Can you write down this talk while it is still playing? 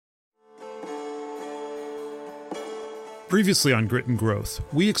Previously on Grit and Growth,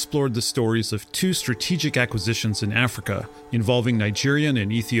 we explored the stories of two strategic acquisitions in Africa involving Nigerian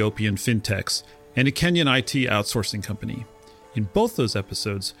and Ethiopian fintechs and a Kenyan IT outsourcing company. In both those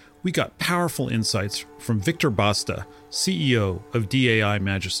episodes, we got powerful insights from Victor Basta, CEO of DAI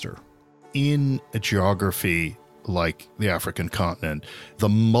Magister. In a geography like the African continent, the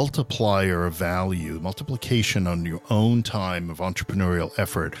multiplier of value, multiplication on your own time of entrepreneurial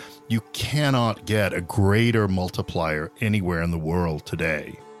effort, you cannot get a greater multiplier anywhere in the world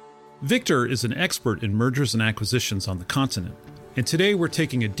today. Victor is an expert in mergers and acquisitions on the continent, and today we're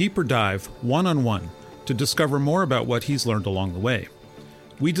taking a deeper dive, one-on-one, to discover more about what he's learned along the way.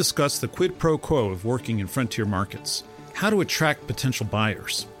 We discuss the quid pro quo of working in frontier markets, how to attract potential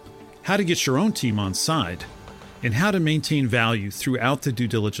buyers, how to get your own team on side, and how to maintain value throughout the due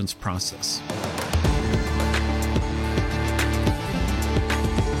diligence process.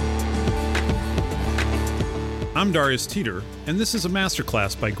 I'm Darius Teeter, and this is a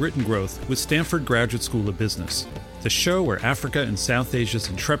masterclass by Grit and Growth with Stanford Graduate School of Business, the show where Africa and South Asia's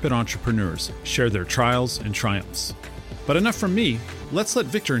intrepid entrepreneurs share their trials and triumphs. But enough from me, let's let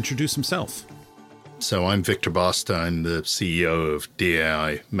Victor introduce himself. So I'm Victor Basta. I'm the CEO of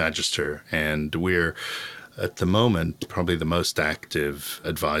DAI Magister, and we're at the moment probably the most active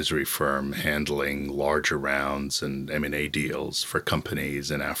advisory firm handling larger rounds and M&A deals for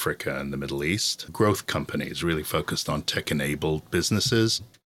companies in Africa and the Middle East. Growth companies really focused on tech-enabled businesses.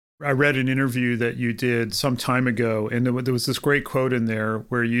 I read an interview that you did some time ago, and there was this great quote in there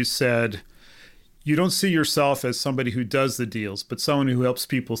where you said, you don't see yourself as somebody who does the deals, but someone who helps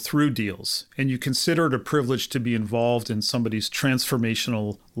people through deals. And you consider it a privilege to be involved in somebody's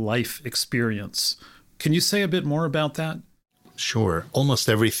transformational life experience. Can you say a bit more about that? Sure. Almost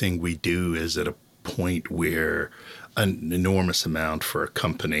everything we do is at a point where an enormous amount for a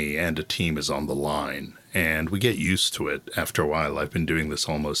company and a team is on the line. And we get used to it after a while. I've been doing this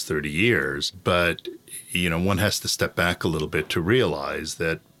almost 30 years. But, one has to step back a little bit to realize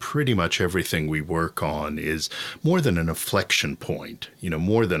that pretty much everything we work on is more than an inflection point,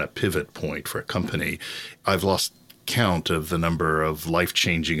 more than a pivot point for a company. I've lost count of the number of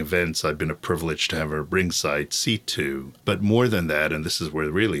life-changing events I've been a privilege to have a ringside seat to. But more than that, and this is where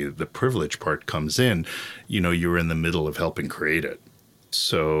really the privilege part comes in, you're in the middle of helping create it.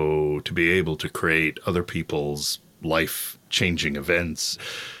 So to be able to create other people's life-changing events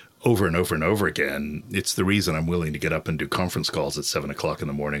over and over and over again, it's the reason I'm willing to get up and do conference calls at 7 o'clock in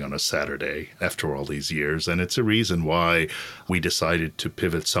the morning on a Saturday after all these years. And it's a reason why we decided to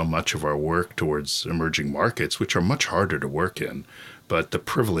pivot so much of our work towards emerging markets, which are much harder to work in, but the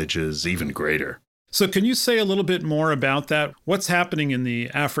privilege is even greater. So can you say a little bit more about that? What's happening in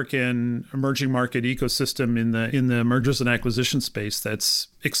the African emerging market ecosystem in the mergers and acquisition space that's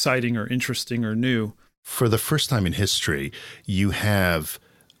exciting or interesting or new? For the first time in history, you have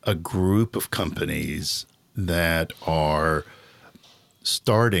a group of companies that are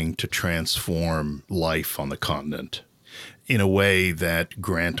starting to transform life on the continent in a way that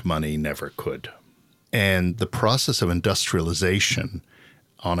grant money never could. And the process of industrialization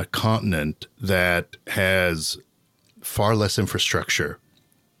on a continent that has far less infrastructure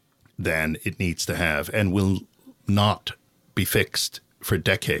than it needs to have and will not be fixed for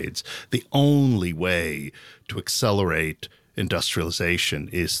decades, the only way to accelerate industrialization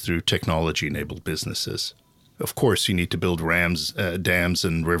is through technology-enabled businesses. Of course, you need to build dams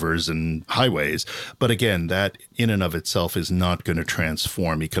and rivers and highways. But again, that in and of itself is not going to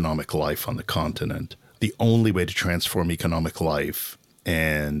transform economic life on the continent. The only way to transform economic life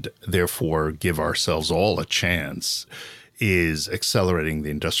and therefore give ourselves all a chance is accelerating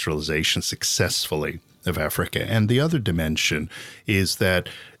the industrialization successfully of Africa. And the other dimension is that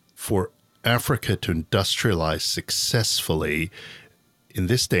for Africa to industrialize successfully in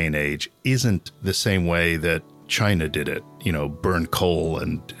this day and age isn't the same way that China did it, burn coal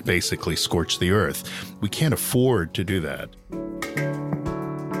and basically scorch the earth. We can't afford to do that.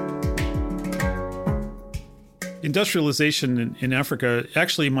 Industrialization in Africa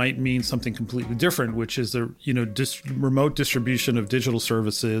actually might mean something completely different, which is the remote distribution of digital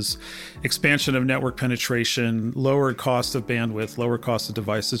services, expansion of network penetration, lower cost of bandwidth, lower cost of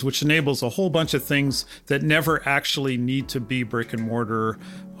devices, which enables a whole bunch of things that never actually need to be brick and mortar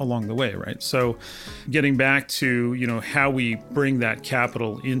along the way, right? So getting back to, how we bring that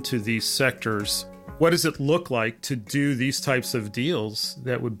capital into these sectors, what does it look like to do these types of deals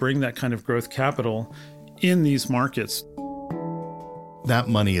that would bring that kind of growth capital in these markets? That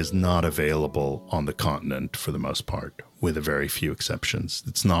money is not available on the continent for the most part, with a very few exceptions.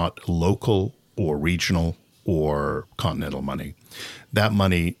 It's not local or regional or continental money. That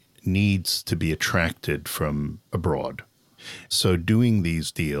money needs to be attracted from abroad. So doing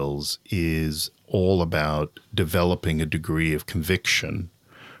these deals is all about developing a degree of conviction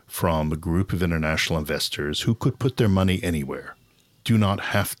from a group of international investors who could put their money anywhere, do not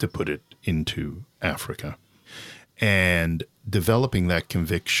have to put it into Africa. And developing that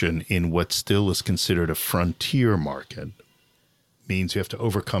conviction in what still is considered a frontier market means you have to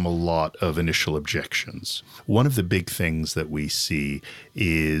overcome a lot of initial objections. One of the big things that we see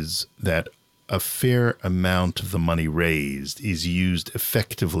is that a fair amount of the money raised is used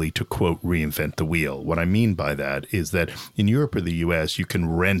effectively to, quote, reinvent the wheel. What I mean by that is that in Europe or the US, you can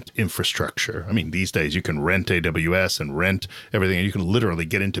rent infrastructure. I mean, these days you can rent AWS and rent everything, and you can literally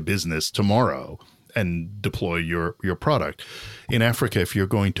get into business tomorrow and deploy your product. In Africa, if you're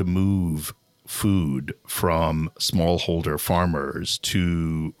going to move food from smallholder farmers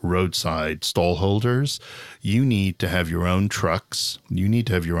to roadside stallholders, you need to have your own trucks, you need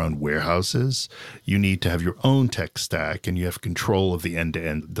to have your own warehouses, you need to have your own tech stack, and you have control of the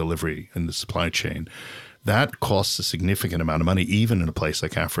end-to-end delivery in the supply chain. That costs a significant amount of money, even in a place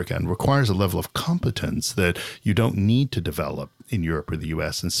like Africa, and requires a level of competence that you don't need to develop in Europe or the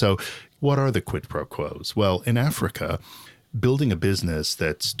US. And so what are the quid pro quos? Well, in Africa, building a business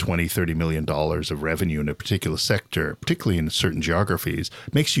that's $20, $30 million of revenue in a particular sector, particularly in certain geographies,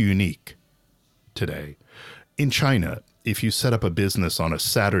 makes you unique today. In China, if you set up a business on a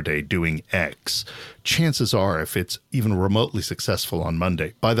Saturday doing X, chances are if it's even remotely successful on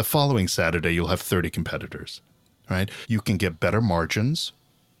Monday, by the following Saturday, you'll have 30 competitors, right? You can get better margins.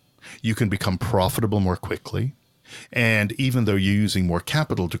 You can become profitable more quickly. And even though you're using more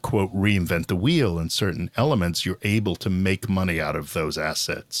capital to, quote, reinvent the wheel in certain elements, you're able to make money out of those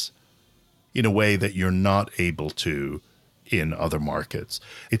assets in a way that you're not able to in other markets.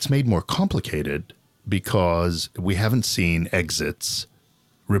 It's made more complicated because we haven't seen exits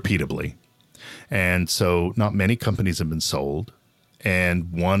repeatably. And so not many companies have been sold,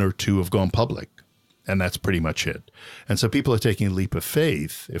 and one or two have gone public. And that's pretty much it. And so people are taking a leap of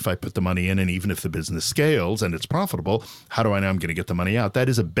faith. If I put the money in, and even if the business scales and it's profitable, how do I know I'm going to get the money out? That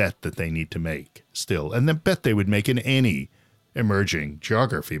is a bet that they need to make still. And the bet they would make in any emerging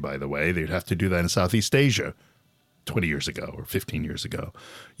geography, by the way. They'd have to do that in Southeast Asia 20 years ago or 15 years ago.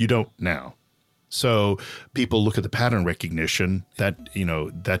 You don't now. So people look at the pattern recognition that,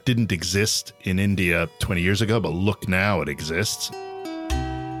 that didn't exist in India 20 years ago, but look now, it exists.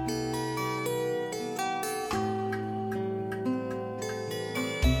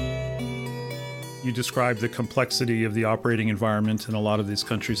 You described the complexity of the operating environment in a lot of these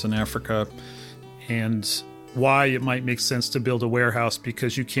countries in Africa and why it might make sense to build a warehouse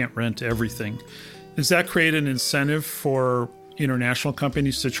because you can't rent everything. Does that create an incentive for international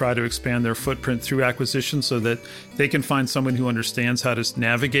companies to try to expand their footprint through acquisition so that they can find someone who understands how to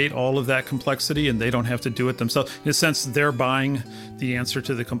navigate all of that complexity and they don't have to do it themselves? In a sense, they're buying the answer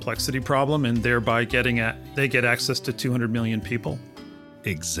to the complexity problem and thereby they get access to 200 million people.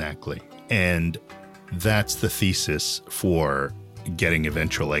 Exactly. And that's the thesis for getting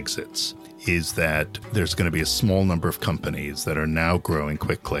eventual exits, is that there's going to be a small number of companies that are now growing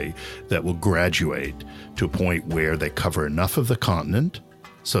quickly that will graduate to a point where they cover enough of the continent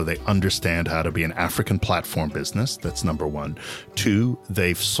so they understand how to be an African platform business. That's number one. Two,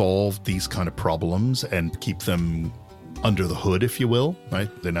 they've solved these kind of problems and keep them under the hood, if you will,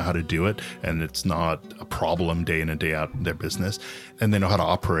 right? They know how to do it, and it's not a problem day in and day out in their business. And they know how to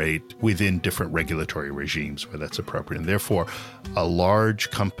operate within different regulatory regimes where that's appropriate. And therefore, a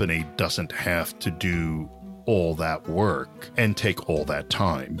large company doesn't have to do all that work and take all that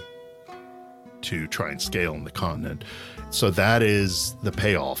time to try and scale on the continent. So that is the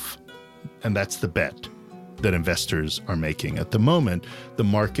payoff, and that's the bet that investors are making. At the moment, the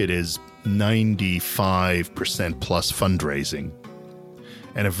market is 95% plus fundraising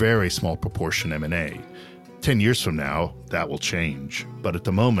and a very small proportion M&A. 10 years from now, that will change. But at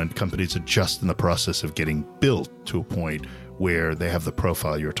the moment, companies are just in the process of getting built to a point where they have the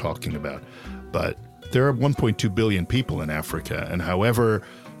profile you're talking about. But there are 1.2 billion people in Africa, and however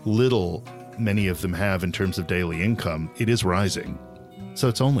little many of them have in terms of daily income, it is rising. So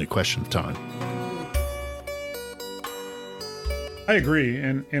it's only a question of time. I agree.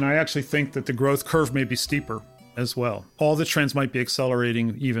 And I actually think that the growth curve may be steeper as well. All the trends might be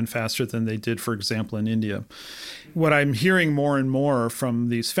accelerating even faster than they did, for example, in India. What I'm hearing more and more from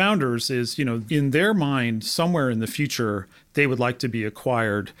these founders is, in their mind, somewhere in the future, they would like to be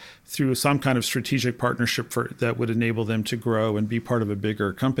acquired through some kind of strategic partnership that would enable them to grow and be part of a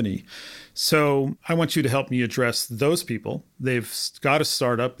bigger company. So I want you to help me address those people. They've got a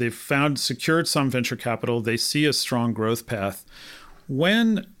startup. They've secured some venture capital. They see a strong growth path.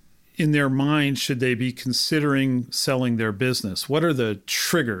 When in their mind should they be considering selling their business? What are the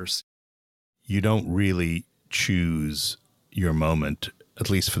triggers? You don't really choose your moment, at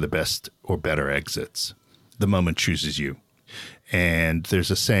least for the best or better exits. The moment chooses you. And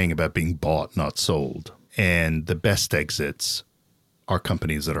there's a saying about being bought, not sold. And the best exits are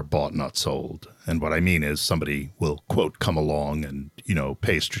companies that are bought, not sold. And what I mean is somebody will, quote, come along and,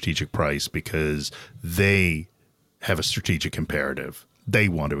 pay a strategic price because they have a strategic imperative. They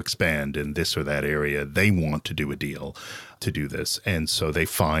want to expand in this or that area. They want to do a deal to do this. And so they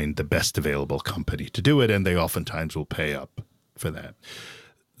find the best available company to do it, and they oftentimes will pay up for that.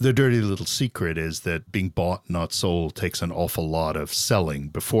 The dirty little secret is that being bought, not sold, takes an awful lot of selling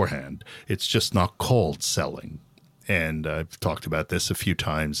beforehand. It's just not called selling. And I've talked about this a few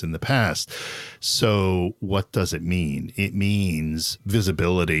times in the past. So what does it mean? It means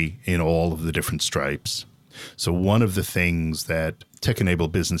visibility in all of the different stripes. So one of the things that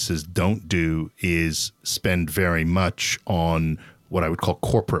tech-enabled businesses don't do is spend very much on what I would call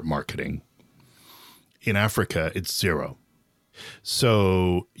corporate marketing. In Africa, it's zero.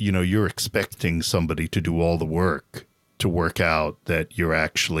 So, you're expecting somebody to do all the work to work out that you're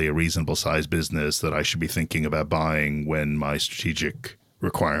actually a reasonable sized business that I should be thinking about buying when my strategic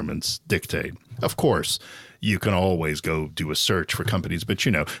requirements dictate. Of course, you can always go do a search for companies, but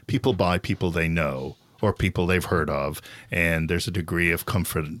people buy people they know or people they've heard of, and there's a degree of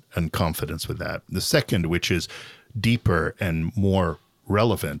comfort and confidence with that. The second, which is deeper and more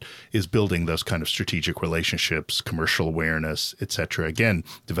relevant, is building those kind of strategic relationships, commercial awareness, etc. Again,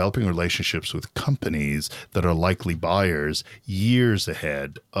 developing relationships with companies that are likely buyers years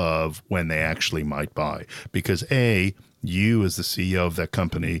ahead of when they actually might buy. Because you as the CEO of that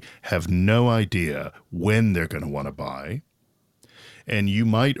company have no idea when they're going to want to buy, and you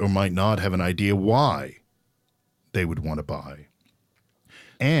might or might not have an idea why they would want to buy.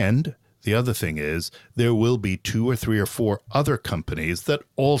 And the other thing is there will be 2 or 3 or 4 other companies that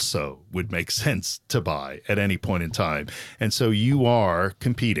also would make sense to buy at any point in time. And so you are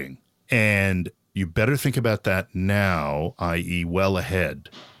competing. And you better think about that now, i.e. well ahead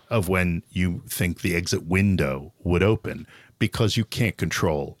of when you think the exit window would open, because you can't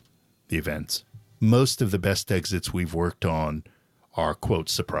control the events. Most of the best exits we've worked on are, quote,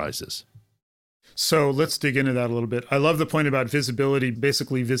 surprises. So let's dig into that a little bit. I love the point about visibility.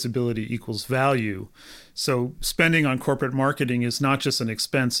 Basically, visibility equals value. So spending on corporate marketing is not just an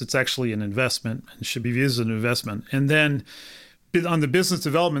expense, it's actually an investment and should be viewed as an investment. And then on the business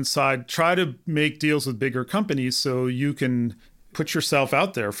development side, try to make deals with bigger companies so you can put yourself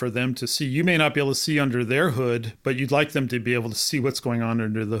out there for them to see. You may not be able to see under their hood, but you'd like them to be able to see what's going on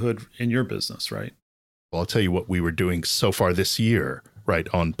under the hood in your business, right? Well, I'll tell you what we were doing so far this year, right,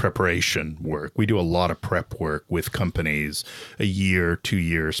 on preparation work. We do a lot of prep work with companies a year, 2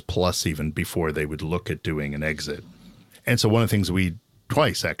 years plus even before they would look at doing an exit. And so one of the things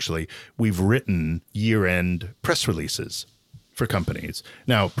twice actually, we've written year-end press releases for companies.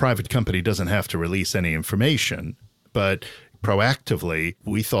 Now, a private company doesn't have to release any information, but proactively,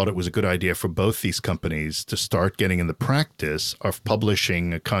 we thought it was a good idea for both these companies to start getting in the practice of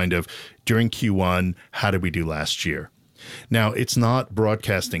publishing a kind of, during Q1, how did we do last year? Now, it's not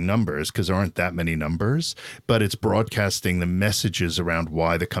broadcasting numbers because there aren't that many numbers, but it's broadcasting the messages around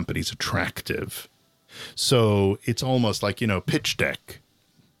why the company's attractive. So it's almost like, pitch deck,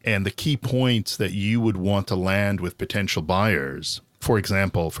 and the key points that you would want to land with potential buyers. For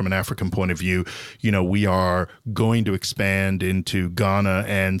example, from an African point of view, we are going to expand into Ghana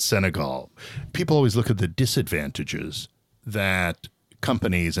and Senegal. People always look at the disadvantages that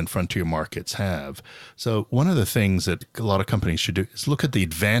companies and frontier markets have. So one of the things that a lot of companies should do is look at the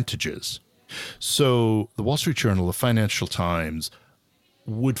advantages. So the Wall Street Journal, the Financial Times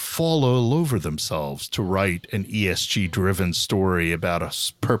would fall all over themselves to write an ESG-driven story about a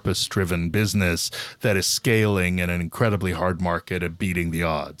purpose-driven business that is scaling in an incredibly hard market and beating the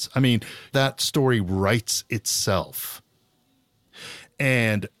odds. I mean, that story writes itself.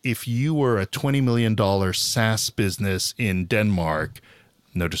 And if you were a $20 million SaaS business in Denmark,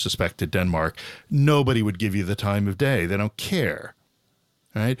 no disrespect to Denmark, nobody would give you the time of day. They don't care.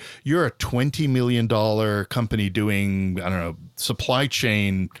 Right? You're a $20 million company doing, supply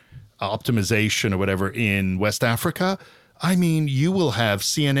chain optimization or whatever in West Africa. I mean, you will have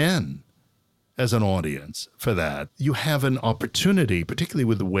CNN as an audience for that. You have an opportunity, particularly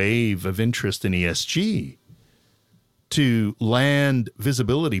with the wave of interest in ESG, to land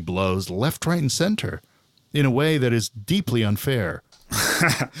visibility blows left, right, and center in a way that is deeply unfair.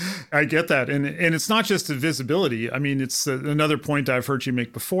 I get that. And it's not just the visibility. I mean, it's another point I've heard you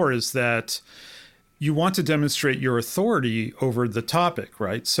make before is that you want to demonstrate your authority over the topic,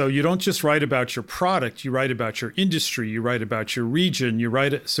 right? So you don't just write about your product, you write about your industry, you write about your region,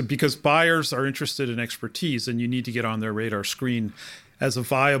 so because buyers are interested in expertise and you need to get on their radar screen as a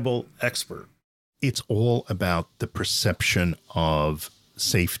viable expert. It's all about the perception of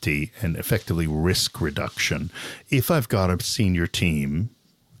safety and effectively risk reduction. If I've got a senior team,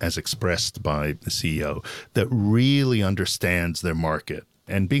 as expressed by the CEO, that really understands their market,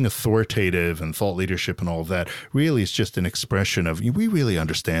 and being authoritative and thought leadership and all of that really is just an expression of, we really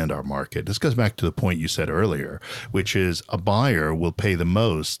understand our market. This goes back to the point you said earlier, which is a buyer will pay the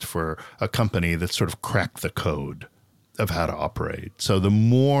most for a company that sort of cracked the code of how to operate. So the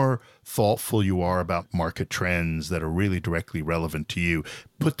more thoughtful you are about market trends that are really directly relevant to you,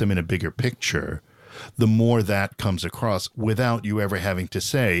 put them in a bigger picture, the more that comes across without you ever having to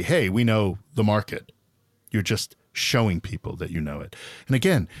say, hey, we know the market. You're just showing people that you know it. And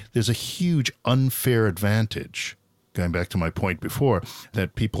again, there's a huge unfair advantage, going back to my point before,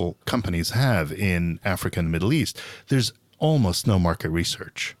 that companies have in Africa and the Middle East. There's almost no market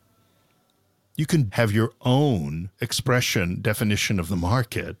research. You can have your own definition of the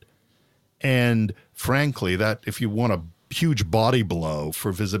market. And frankly, that if you want a huge body blow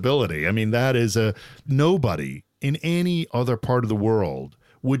for visibility, I mean, that is nobody in any other part of the world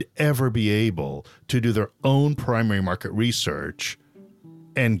would ever be able to do their own primary market research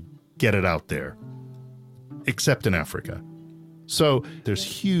and get it out there, except in Africa. So there's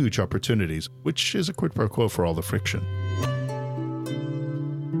huge opportunities, which is a quid pro quo for all the friction.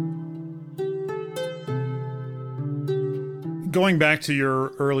 Going back to your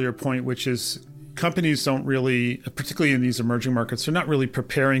earlier point, which is companies don't really, particularly in these emerging markets, they're not really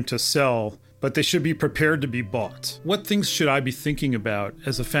preparing to sell, but they should be prepared to be bought. What things should I be thinking about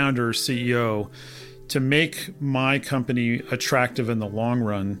as a founder or CEO to make my company attractive in the long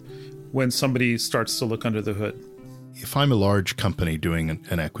run when somebody starts to look under the hood? If I'm a large company doing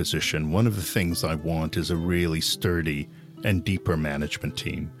an acquisition, one of the things I want is a really sturdy and deeper management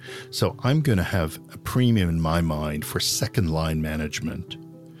team. So I'm going to have a premium in my mind for second line management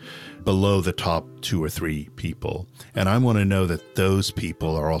below the top 2 or 3 people. And I want to know that those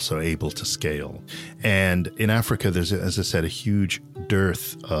people are also able to scale. And in Africa, there's, as I said, a huge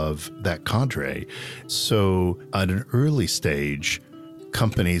dearth of that cadre. So at an early stage,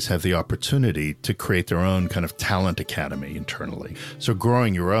 companies have the opportunity to create their own kind of talent academy internally. So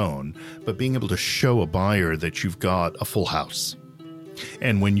growing your own, but being able to show a buyer that you've got a full house.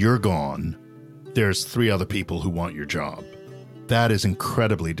 And when you're gone, there's 3 other people who want your job. That is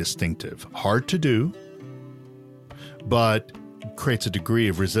incredibly distinctive. Hard to do, but creates a degree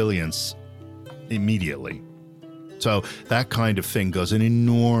of resilience immediately. So that kind of thing goes an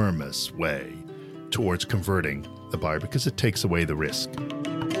enormous way towards converting the buyer because it takes away the risk.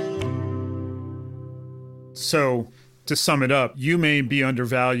 So to sum it up, you may be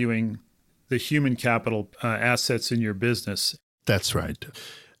undervaluing the human capital assets in your business. That's right.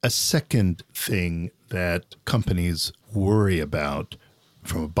 A second thing that companies worry about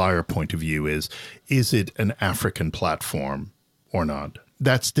from a buyer point of view is it an African platform or not?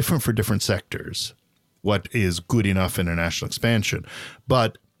 That's different for different sectors. What is good enough international expansion?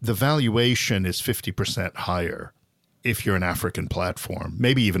 But the valuation is 50% higher if you're an African platform,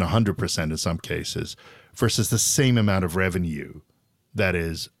 maybe even 100% in some cases, versus the same amount of revenue that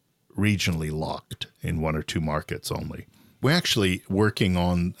is regionally locked in 1 or 2 markets only. We're actually working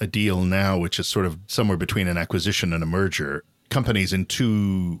on a deal now, which is sort of somewhere between an acquisition and a merger. Companies in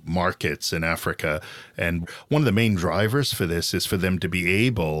 2 markets in Africa. And one of the main drivers for this is for them to be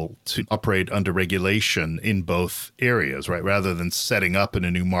able to operate under regulation in both areas, right? Rather than setting up in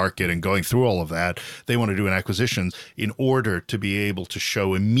a new market and going through all of that, they want to do an acquisition in order to be able to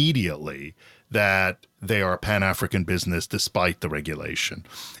show immediately that they are a Pan-African business despite the regulation.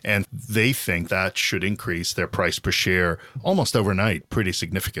 And they think that should increase their price per share almost overnight pretty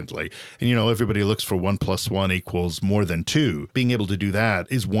significantly. And, everybody looks for 1 + 1 = more than 2. Being able to do that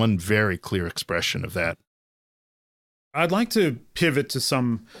is one very clear expression of that. I'd like to pivot to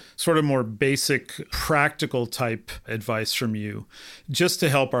some sort of more basic, practical type advice from you, just to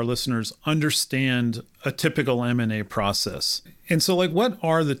help our listeners understand a typical M&A process. And so, what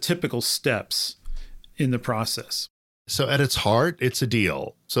are the typical steps in the process? So at its heart, it's a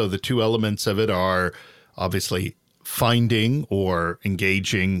deal. So the 2 elements of it are obviously finding or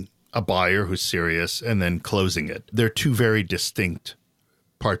engaging a buyer who's serious and then closing it. They're 2 very distinct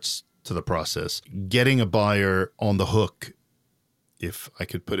parts to the process. Getting a buyer on the hook, if I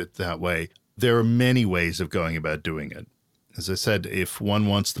could put it that way, there are many ways of going about doing it. As I said, if one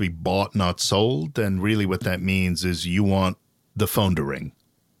wants to be bought, not sold, then really what that means is you want the phone to ring.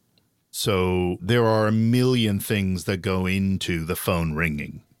 So there are a million things that go into the phone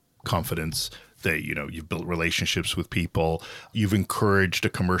ringing. Confidence, that, you've built relationships with people, you've encouraged a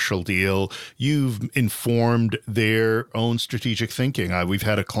commercial deal, you've informed their own strategic thinking. We've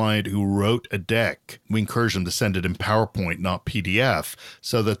had a client who wrote a deck. We encouraged them to send it in PowerPoint, not PDF,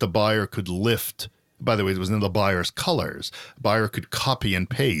 so that the buyer could lift. By the way, it was in the buyer's colors. Buyer could copy and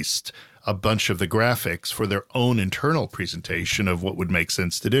paste a bunch of the graphics for their own internal presentation of what would make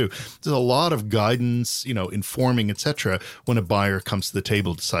sense to do. There's a lot of guidance, informing, etc., when a buyer comes to the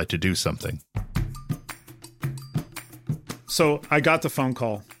table to decide to do something. So I got the phone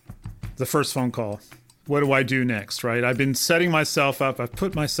call, the first phone call. What do I do next, right? I've been setting myself up. I've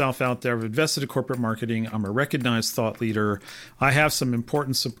put myself out there. I've invested in corporate marketing. I'm a recognized thought leader. I have some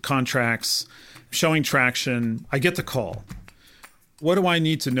important subcontracts showing traction. I get the call. What do I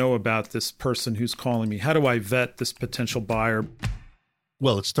need to know about this person who's calling me? How do I vet this potential buyer?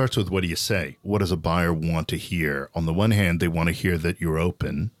 Well, it starts with, what do you say? What does a buyer want to hear? On the one hand, they want to hear that you're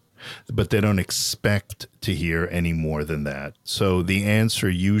open, but they don't expect to hear any more than that. So the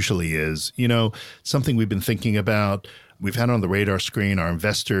answer usually is, something we've been thinking about. We've had on the radar screen. Our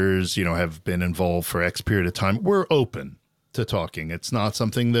investors, have been involved for X period of time. We're open to talking. It's not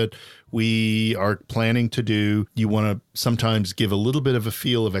something that we are planning to do. You want to sometimes give a little bit of a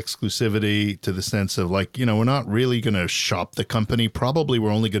feel of exclusivity, to the sense of we're not really going to shop the company. Probably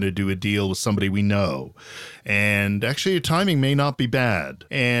we're only going to do a deal with somebody we know. And actually, your timing may not be bad.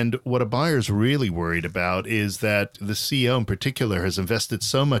 And what a buyer's really worried about is that the CEO in particular has invested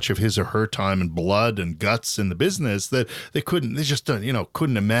so much of his or her time and blood and guts in the business that they just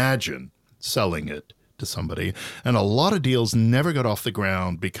couldn't imagine selling it to somebody. And a lot of deals never got off the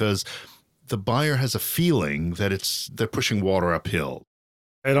ground because the buyer has a feeling that they're pushing water uphill.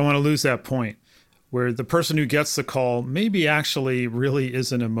 I don't want to lose that point where the person who gets the call maybe actually really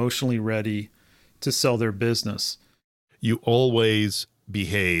isn't emotionally ready to sell their business. You always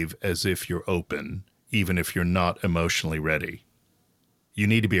behave as if you're open, even if you're not emotionally ready. You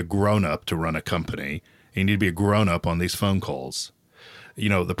need to be a grown-up to run a company. You need to be a grown-up on these phone calls.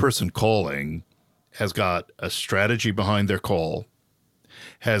 The person calling has got a strategy behind their call,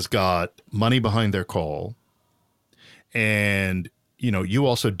 has got money behind their call, and, you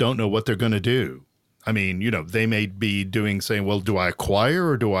also don't know what they're going to do. I mean, they may be saying, well, do I acquire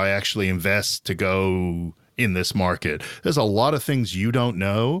or do I actually invest to go in this market? There's a lot of things you don't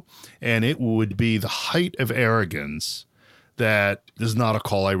know, and it would be the height of arrogance that this is not a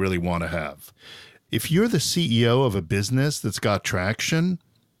call I really want to have. If you're the CEO of a business that's got traction,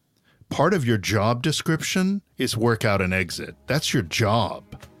 part of your job description is work out an exit. That's your job.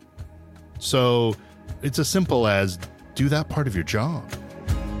 So it's as simple as do that part of your job.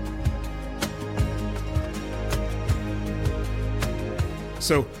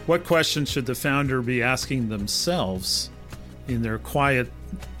 So what questions should the founder be asking themselves in their quiet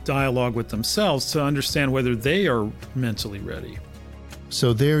dialogue with themselves to understand whether they are mentally ready?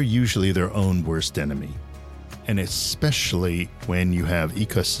 So they're usually their own worst enemy. And especially when you have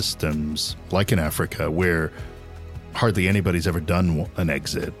ecosystems like in Africa where hardly anybody's ever done an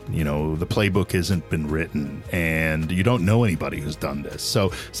exit. The playbook hasn't been written and you don't know anybody who's done this.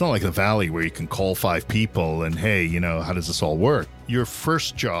 So it's not like the Valley where you can call 5 people and, hey, how does this all work? Your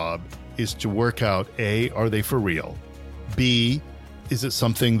first job is to work out, A, are they for real? B, is it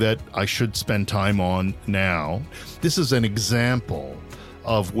something that I should spend time on now? This is an example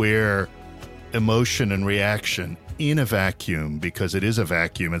of where emotion and reaction in a vacuum, because it is a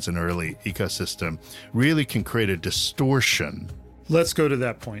vacuum, it's an early ecosystem, really can create a distortion. Let's go to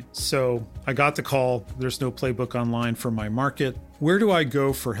that point. So I got the call. There's no playbook online for my market. Where do I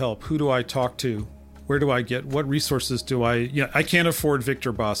go for help? Who do I talk to? Where do I get? What resources do I can't afford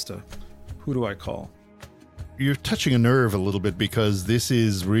Victor Basta. Who do I call? You're touching a nerve a little bit, because this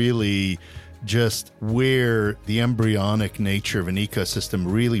is really just where the embryonic nature of an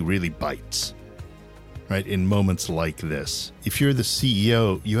ecosystem really, really bites. Right, in moments like this. If you're the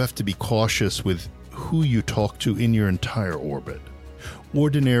CEO, you have to be cautious with who you talk to in your entire orbit.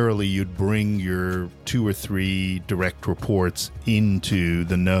 Ordinarily, you'd bring your 2 or 3 direct reports into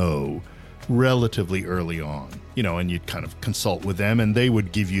the know relatively early on, and you'd kind of consult with them and they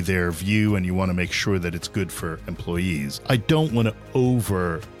would give you their view, and you want to make sure that it's good for employees. I don't want to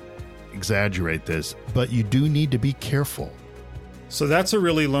over exaggerate this, but you do need to be careful. So that's a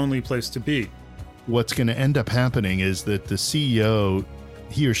really lonely place to be. What's going to end up happening is that the CEO,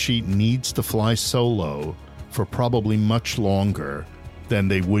 he or she, needs to fly solo for probably much longer than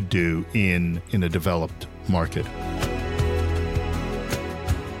they would do in a developed market.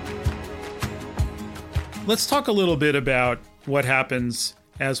 Let's talk a little bit about what happens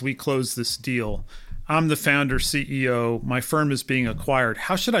as we close this deal. I'm the founder, CEO. My firm is being acquired.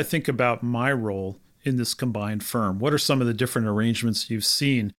 How should I think about my role in this combined firm? What are some of the different arrangements you've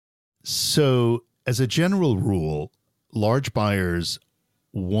seen? So, as a general rule, large buyers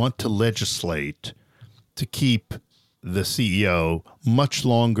want to legislate to keep the CEO much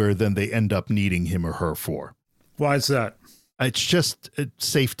longer than they end up needing him or her for. Why is that? It's just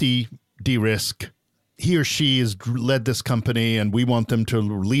safety, de-risk. He or she has led this company and we want them to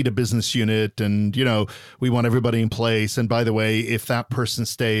lead a business unit and, we want everybody in place. And by the way, if that person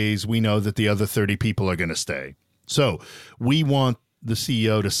stays, we know that the other 30 people are going to stay. So we want the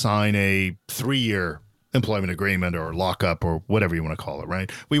CEO to sign a 3-year employment agreement or lockup or whatever you want to call it,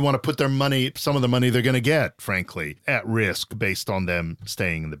 right? We want to put their money, some of the money they're going to get, frankly, at risk based on them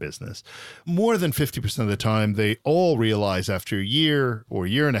staying in the business. More than 50% of the time, they all realize after a year or a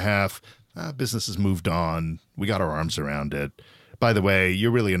year and a half, business has moved on. We got our arms around it. By the way,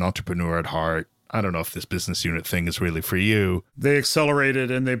 you're really an entrepreneur at heart. I don't know if this business unit thing is really for you. They accelerate it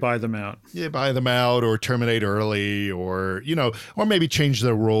and they buy them out. Yeah, buy them out or terminate early or maybe change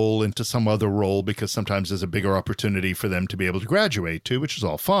their role into some other role because sometimes there's a bigger opportunity for them to be able to graduate to, which is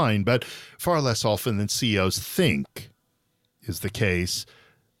all fine, but far less often than CEOs think is the case.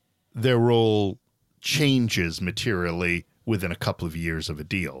 Their role changes materially within a couple of years of a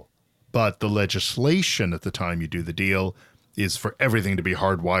deal. But the legislation at the time you do the deal is for everything to be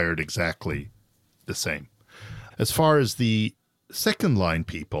hardwired exactly the same. As far as the second line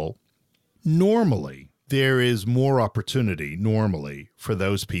people, normally there is more opportunity for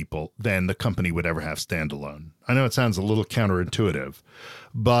those people than the company would ever have standalone. I know it sounds a little counterintuitive,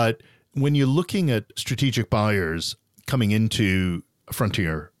 but when you're looking at strategic buyers coming into a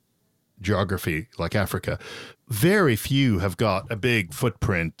frontier geography like Africa, very few have got a big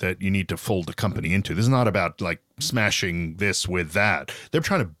footprint that you need to fold the company into. This is not about like smashing this with that. They're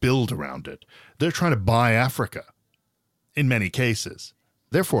trying to build around it. They're trying to buy Africa in many cases.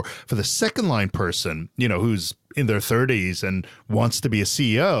 Therefore, for the second line person, who's in their 30s and wants to be a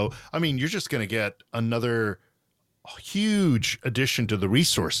CEO, you're just going to get another huge addition to the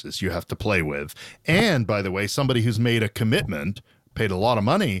resources you have to play with. And by the way, somebody who's made a commitment, paid a lot of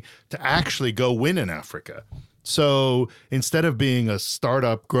money to actually go win in Africa. So instead of being a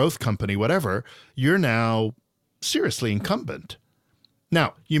startup growth company, whatever, you're now seriously incumbent.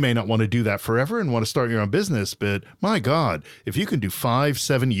 Now, you may not want to do that forever and want to start your own business, but my God, if you can do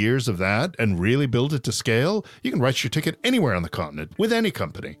 5-7 years of that and really build it to scale, you can write your ticket anywhere on the continent with any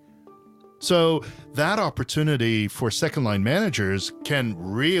company. So that opportunity for second line managers can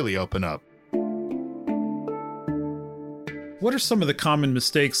really open up. What are some of the common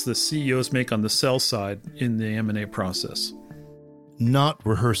mistakes the CEOs make on the sell side in the M&A process? Not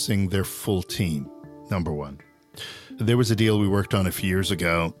rehearsing their full team, number one. There was a deal we worked on a few years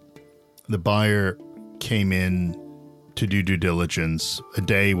ago. The buyer came in to do due diligence. A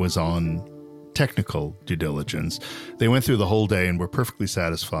day was on technical due diligence. They went through the whole day and were perfectly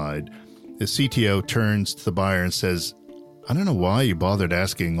satisfied. The CTO turns to the buyer and says, I don't know why you bothered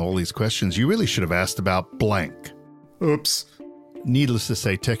asking all these questions. You really should have asked about blank. Oops. Needless to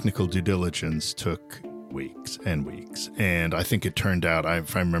say, technical due diligence took weeks and weeks. And I think it turned out,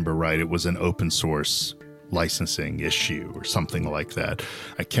 if I remember right, it was an open source licensing issue or something like that.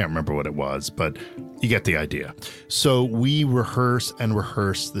 I can't remember what it was, but you get the idea. So we rehearse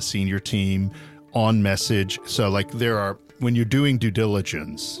the senior team on message. So when you're doing due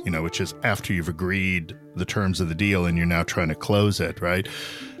diligence, which is after you've agreed the terms of the deal and you're now trying to close it, right?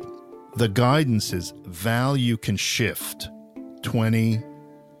 The guidance is value can shift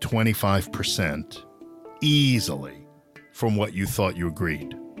 20-25% easily from what you thought you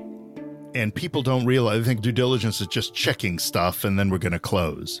agreed. And people don't realize, they think due diligence is just checking stuff and then we're going to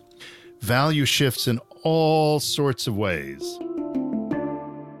close. Value shifts in all sorts of ways.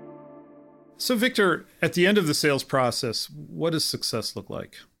 So, Victor, at the end of the sales process, what does success look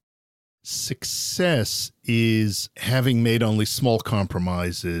like? Success is having made only small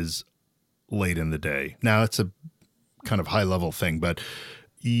compromises late in the day. Now, it's a kind of high-level thing, but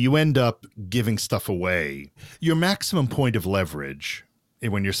you end up giving stuff away. Your maximum point of leverage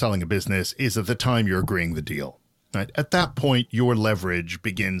when you're selling a business is at the time you're agreeing the deal. Right? At that point, your leverage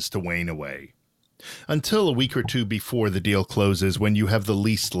begins to wane away until a week or two before the deal closes when you have the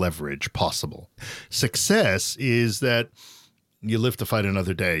least leverage possible. Success is that you live to fight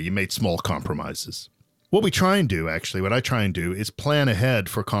another day. You made small compromises. What I try and do is plan ahead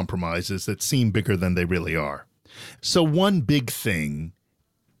for compromises that seem bigger than they really are. So one big thing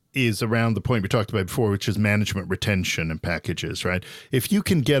is around the point we talked about before, which is management retention and packages, right? If you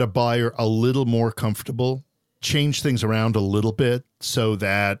can get a buyer a little more comfortable change things around a little bit so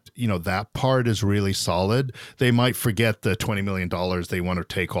that, that part is really solid, they might forget the $20 million they want to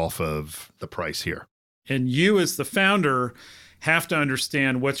take off of the price here. And you as the founder have to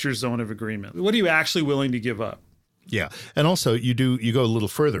understand what's your zone of agreement. What are you actually willing to give up? Yeah. And also you go a little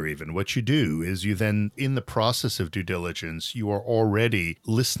further even. What you do is you then, in the process of due diligence, you are already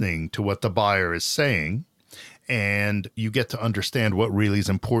listening to what the buyer is saying, and you get to understand what really is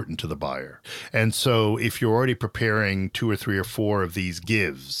important to the buyer. And so if you're already preparing 2 or 3 or 4 of these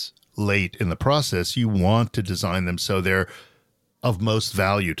gives late in the process, you want to design them so they're of most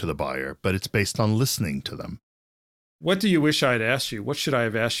value to the buyer, but it's based on listening to them. What do you wish I had asked you? What should I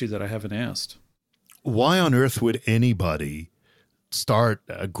have asked you that I haven't asked? Why on earth would anybody start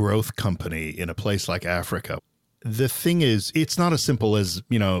a growth company in a place like Africa? The thing is, it's not as simple as,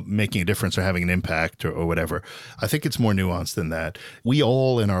 making a difference or having an impact or whatever. I think it's more nuanced than that. We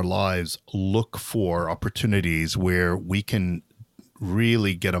all in our lives look for opportunities where we can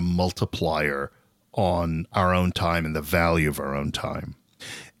really get a multiplier on our own time and the value of our own time.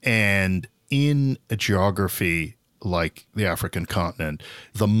 And in a geography like the African continent,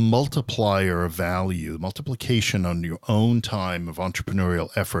 the multiplier of value, the multiplication on your own time of entrepreneurial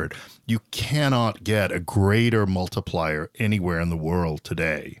effort, you cannot get a greater multiplier anywhere in the world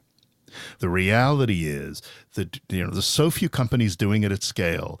today. The reality is that, there's so few companies doing it at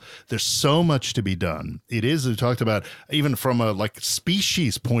scale. There's so much to be done. It is, we talked about, even from a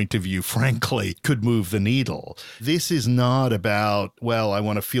species point of view, frankly, could move the needle. This is not about, I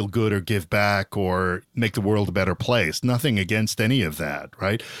want to feel good or give back or make the world a better place. Nothing against any of that,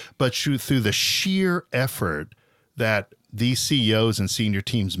 right? But through the sheer effort that these CEOs and senior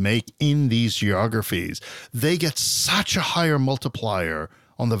teams make in these geographies, they get such a higher multiplier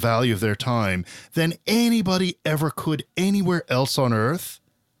on the value of their time than anybody ever could anywhere else on earth.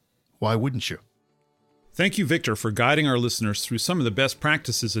 Why wouldn't you? Thank you, Victor, for guiding our listeners through some of the best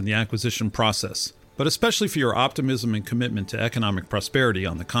practices in the acquisition process, but especially for your optimism and commitment to economic prosperity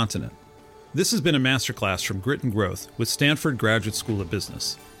on the continent. This has been a masterclass from Grit and Growth with Stanford Graduate School of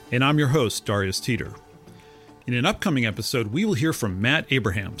Business, and I'm your host, Darius Teeter. In an upcoming episode, we will hear from Matt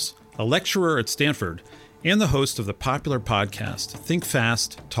Abrahams, a lecturer at Stanford and the host of the popular podcast, Think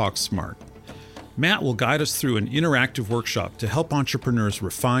Fast, Talk Smart. Matt will guide us through an interactive workshop to help entrepreneurs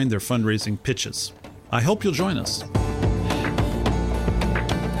refine their fundraising pitches. I hope you'll join us.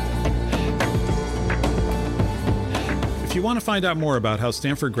 If you want to find out more about how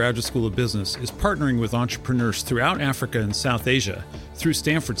Stanford Graduate School of Business is partnering with entrepreneurs throughout Africa and South Asia through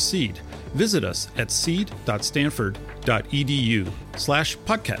Stanford Seed, visit us at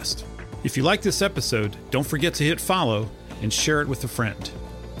seed.stanford.edu/podcast. If you like this episode, don't forget to hit follow and share it with a friend.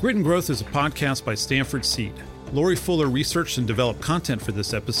 Grit and Growth is a podcast by Stanford Seed. Lori Fuller researched and developed content for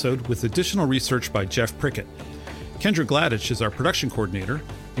this episode with additional research by Jeff Prickett. Kendra Gladich is our production coordinator,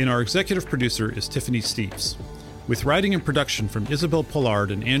 and our executive producer is Tiffany Steeves. With writing and production from Isabel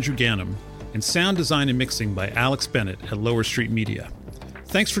Pollard and Andrew Ganem, and sound design and mixing by Alex Bennett at Lower Street Media.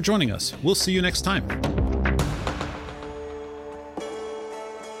 Thanks for joining us. We'll see you next time.